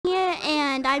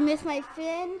and I'm with my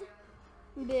friend.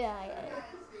 Yeah.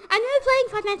 And we're playing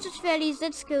Five Nights at Freddy's.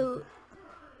 Let's go.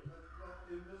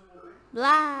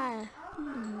 Blah.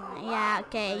 Yeah,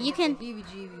 okay. You can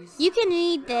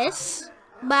read this,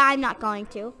 but I'm not going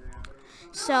to.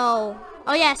 So,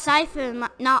 oh yeah, sorry for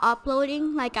not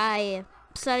uploading like I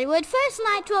said I would. First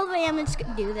night, 12 a.m. Let's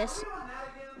do this.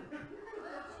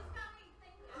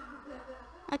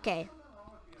 Okay.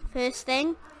 First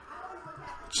thing,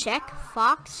 check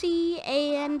Foxy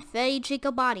and Freddy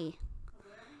Chico body.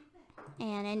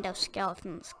 And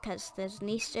endoskeletons, because there's an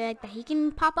Easter egg that he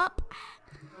can pop up.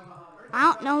 I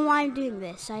don't know why I'm doing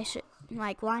this. I should,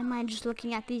 like, why am I just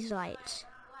looking at these lights?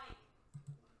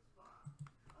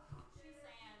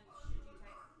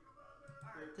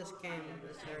 This game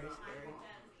is very scary.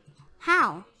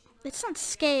 How? It's not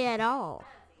scary at all.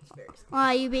 It's very scary. Why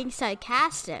are you being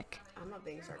sarcastic? I'm not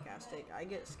being sarcastic. I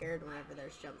get scared whenever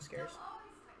there's jump scares.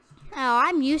 Oh,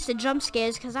 I'm used to jump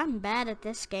scares because I'm bad at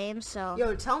this game, so...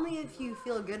 Yo, tell me if you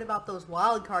feel good about those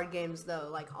wild card games, though.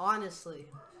 Like, honestly.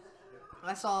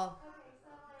 I saw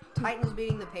Titans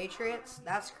beating the Patriots.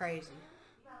 That's crazy.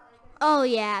 Oh,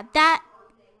 yeah. That...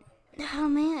 Oh,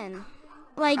 man.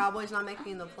 Like... Cowboys not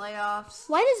making the playoffs.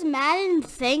 Why does Madden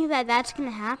think that that's going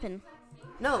to happen?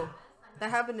 No.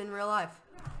 That happened in real life.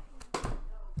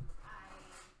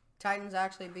 Titans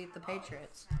actually beat the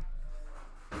Patriots.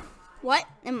 What?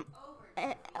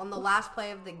 On the last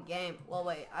play of the game. Well,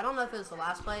 wait. I don't know if it was the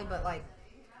last play, but, like,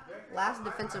 last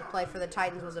defensive play for the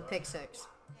Titans was a pick six.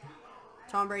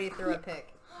 Tom Brady threw a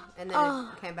pick, and then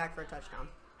it came back for a touchdown.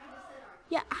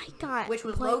 Yeah, I got... Which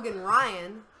was Logan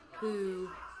Ryan,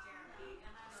 who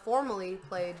formerly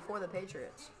played for the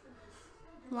Patriots.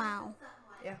 Wow.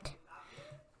 Yeah.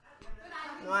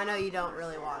 Well, I know you don't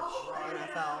really watch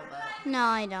NFL, but... No,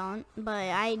 I don't, but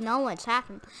I know what's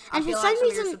happened. And I feel for like some some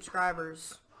reason... of your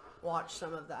subscribers watch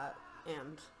some of that,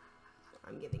 and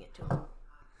I'm giving it to them.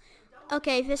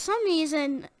 Okay, for some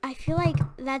reason, I feel like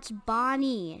that's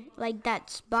Bonnie. Like,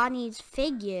 that's Bonnie's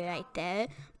figure right there.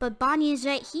 But Bonnie is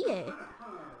right here.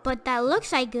 But that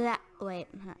looks like that... Wait.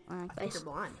 I think you're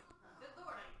blind.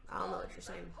 I don't know what you're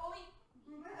saying.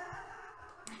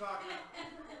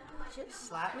 Did you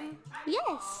slap me?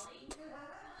 Yes.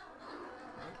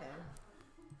 Okay.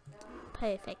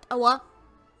 Perfect. Oh, what?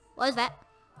 What is that?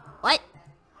 What?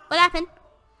 What happened?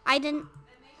 I didn't...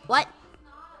 What?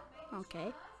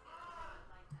 Okay.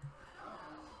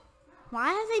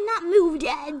 Why have they not moved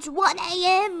yet? It's 1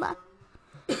 a.m.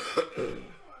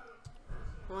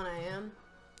 1 a.m.?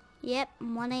 Yep,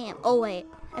 1 a.m. Oh, wait.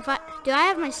 Do I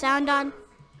have my sound on?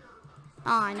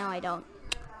 Oh, no, I don't.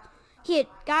 Here,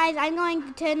 guys, I'm going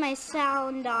to turn my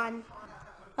sound on.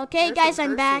 Okay, guys,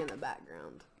 I'm back. In the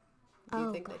background. Do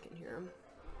you think they can hear him?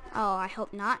 Oh, I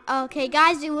hope not. Okay,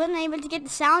 guys, we weren't able to get the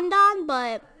sound on,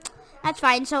 but that's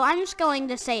fine. So I'm just going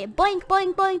to say boink,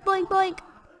 boink, boink, boink, boink.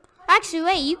 Actually,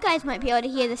 wait, you guys might be able to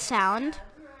hear the sound.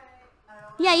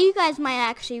 Yeah, you guys might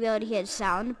actually be able to hear the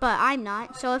sound, but I'm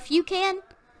not. So if you can,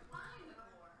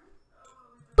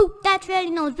 boop, that's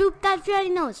Freddy knows. Boop, that's Freddy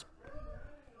knows.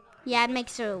 Yeah, it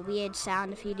makes a weird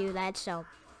sound if you do that, so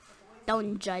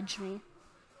don't judge me.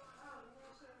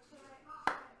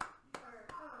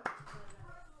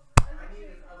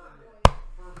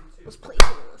 Let's play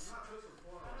some of this.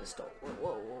 Just don't.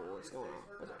 Whoa, what's going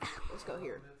on? Let's go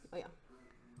here. Oh, yeah.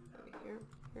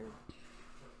 Here.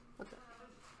 What's that?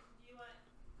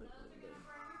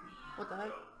 What the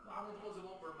heck?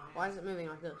 Why is it moving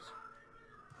like this?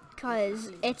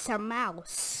 Because it's a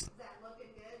mouse.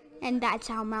 And that's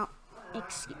how mouse...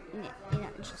 Excuse me.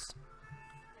 Just...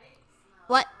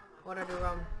 What? What'd I do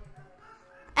wrong?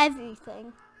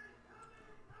 Everything.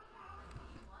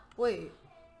 Wait.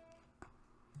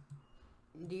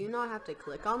 Do you not have to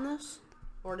click on this?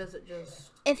 Or does it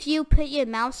just... If you put your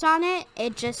mouse on it,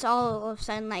 it just all of a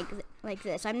sudden like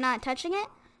this. I'm not touching it.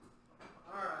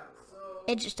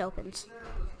 It just opens.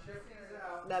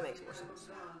 That makes more sense.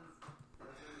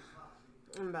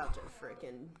 I'm about to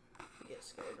freaking get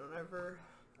scared whenever...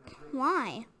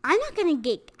 Why? I'm not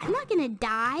gonna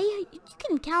die. You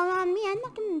can count on me. I'm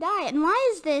not gonna die. And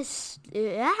why is this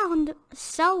round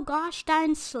so gosh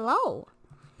darn slow?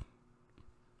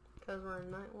 Because we're in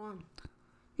night 1.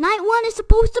 Night 1 is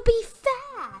supposed to be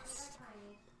fast.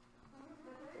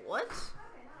 What?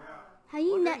 What are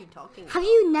you talking about? Have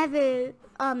you never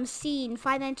seen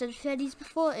Five Nights at Freddy's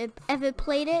before? Ever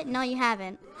played it? No, you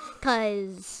haven't.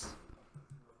 Cause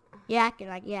you're acting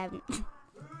like you haven't.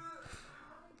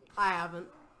 I haven't.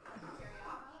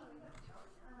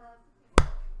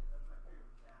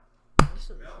 This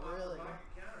is really...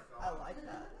 I like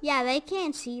that. Yeah, they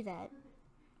can't see that.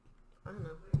 I don't know.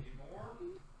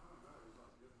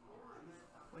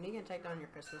 When are you gonna take down your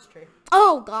Christmas tree?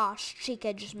 Oh gosh,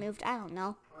 Chica just moved. I don't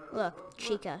know. Look,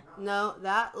 Chica. No,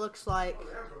 that looks like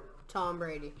Tom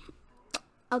Brady.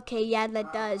 Okay, yeah,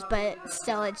 that does, but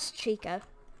still, it's Chica.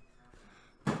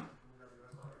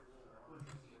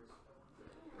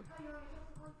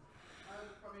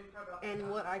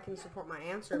 And what I can support my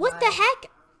answer What by... the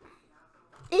heck?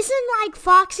 Isn't, like,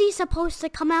 Foxy supposed to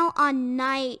come out on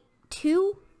night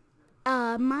 2?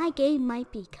 My game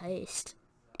might be cursed.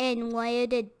 And why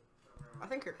did... I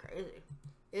think you're crazy.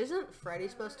 Isn't Freddy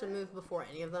supposed to move before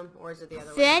any of them? Or is it the other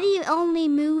way Freddy around? only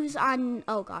moves on...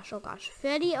 Oh gosh.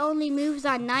 Freddy only moves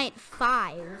on night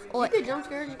 5. Or, You get jump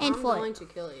scared, I'm 4. going to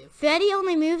kill you. Freddy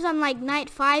only moves on, like,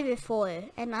 night 5 or 4.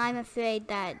 And I'm afraid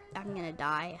that I'm gonna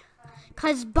die.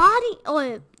 Cause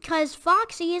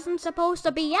Foxy isn't supposed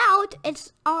to be out.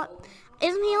 It's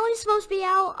isn't he only supposed to be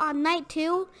out on night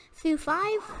 2 through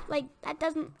 5? Like that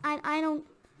doesn't. I don't.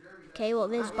 Okay, well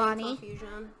there's Bonnie.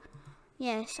 Confusion.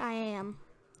 Yes, I am.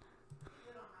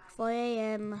 4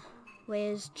 a.m.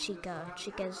 Where's Chica?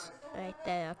 Chica's right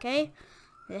there. Okay,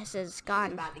 this is gone.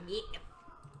 She's about to get you.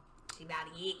 She's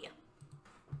about to get you.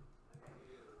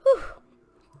 Whew.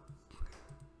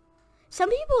 Some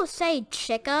people say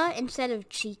Chica instead of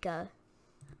Chica,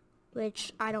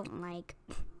 which I don't like.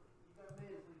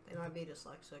 They might be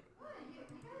dyslexic.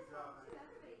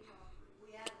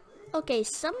 Okay,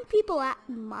 some people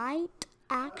might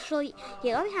actually...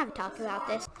 Here, let me have a talk about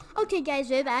this. Okay, guys,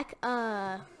 we're back.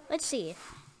 Let's see.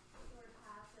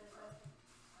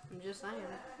 I'm just saying.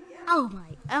 Oh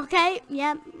my... Okay,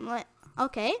 yeah.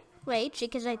 Okay, wait,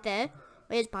 Chica's right there.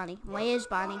 Where's Bonnie? Where's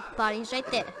Bonnie? Bonnie's right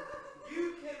there.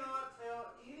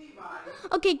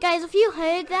 Okay, guys, if you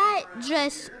heard that,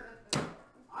 just...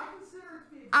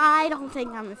 I don't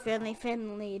think I'm a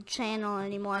friendly channel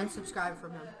anymore. Unsubscribe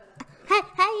from him.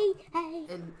 Hey.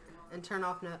 And turn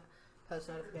off post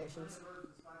notifications.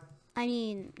 I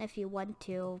mean, if you want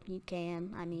to, you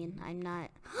can. I mean, I'm not...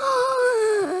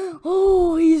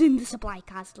 Oh, he's in the supply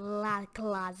closet.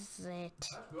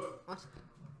 What?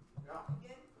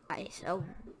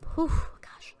 Whew,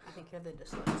 gosh. I think you're the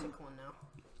dyslexic one now.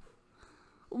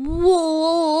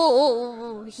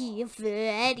 Whoa,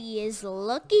 Freddy is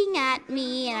looking at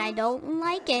me and I don't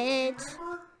like it.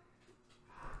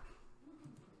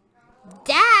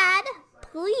 Dad,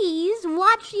 please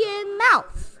watch your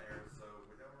mouth.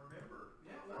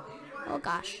 Oh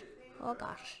gosh. Oh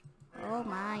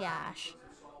my gosh.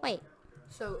 Wait.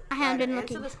 So, I haven't been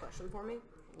answer looking. this question for me.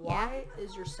 Why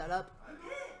is your setup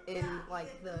in,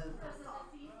 like, the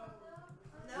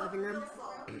living room?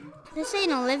 This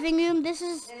ain't a living room. This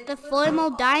is the formal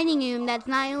dining room that's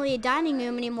not really a dining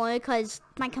room anymore because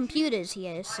my computer's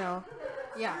here, so.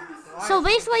 Yeah. So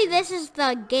basically this is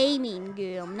the gaming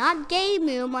room. Not game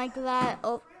room like that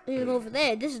over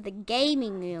there. This is the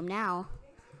gaming room now.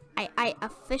 I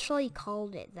officially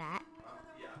called it that.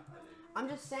 I'm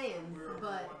just saying,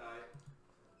 but...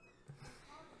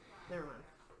 Never mind.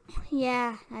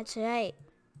 Yeah, that's right.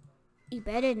 You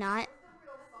better not.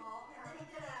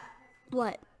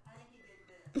 What?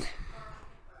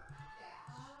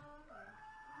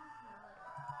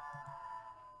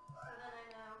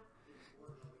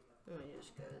 Let me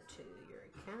just go to your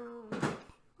account.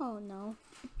 Oh no.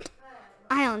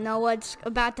 I don't know what's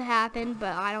about to happen,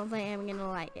 but I don't think I'm gonna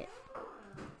like it.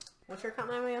 What's your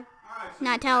account name again?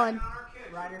 Not telling.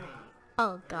 Ryder Haney.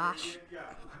 Oh gosh.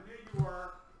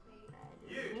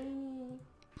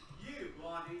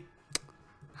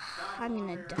 I'm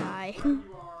gonna die.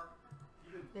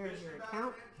 There's your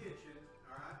account.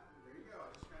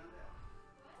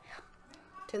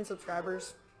 10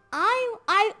 subscribers.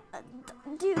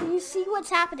 Do you see what's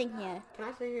happening here? Can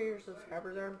I see who your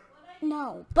subscribers are?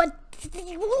 No, but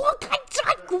look, I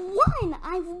won.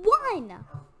 I won.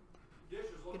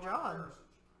 Good job.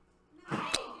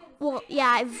 Well,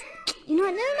 yeah, you know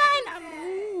what? Never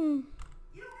mind.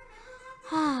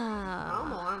 I don't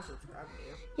know why I'm subscribed to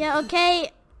you. Yeah.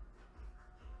 Okay.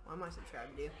 Why am I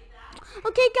subscribed to you?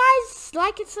 Okay, guys,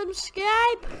 like and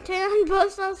subscribe. Turn on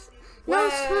post notifications.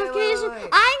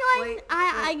 Wait.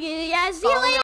 Yeah, see you later.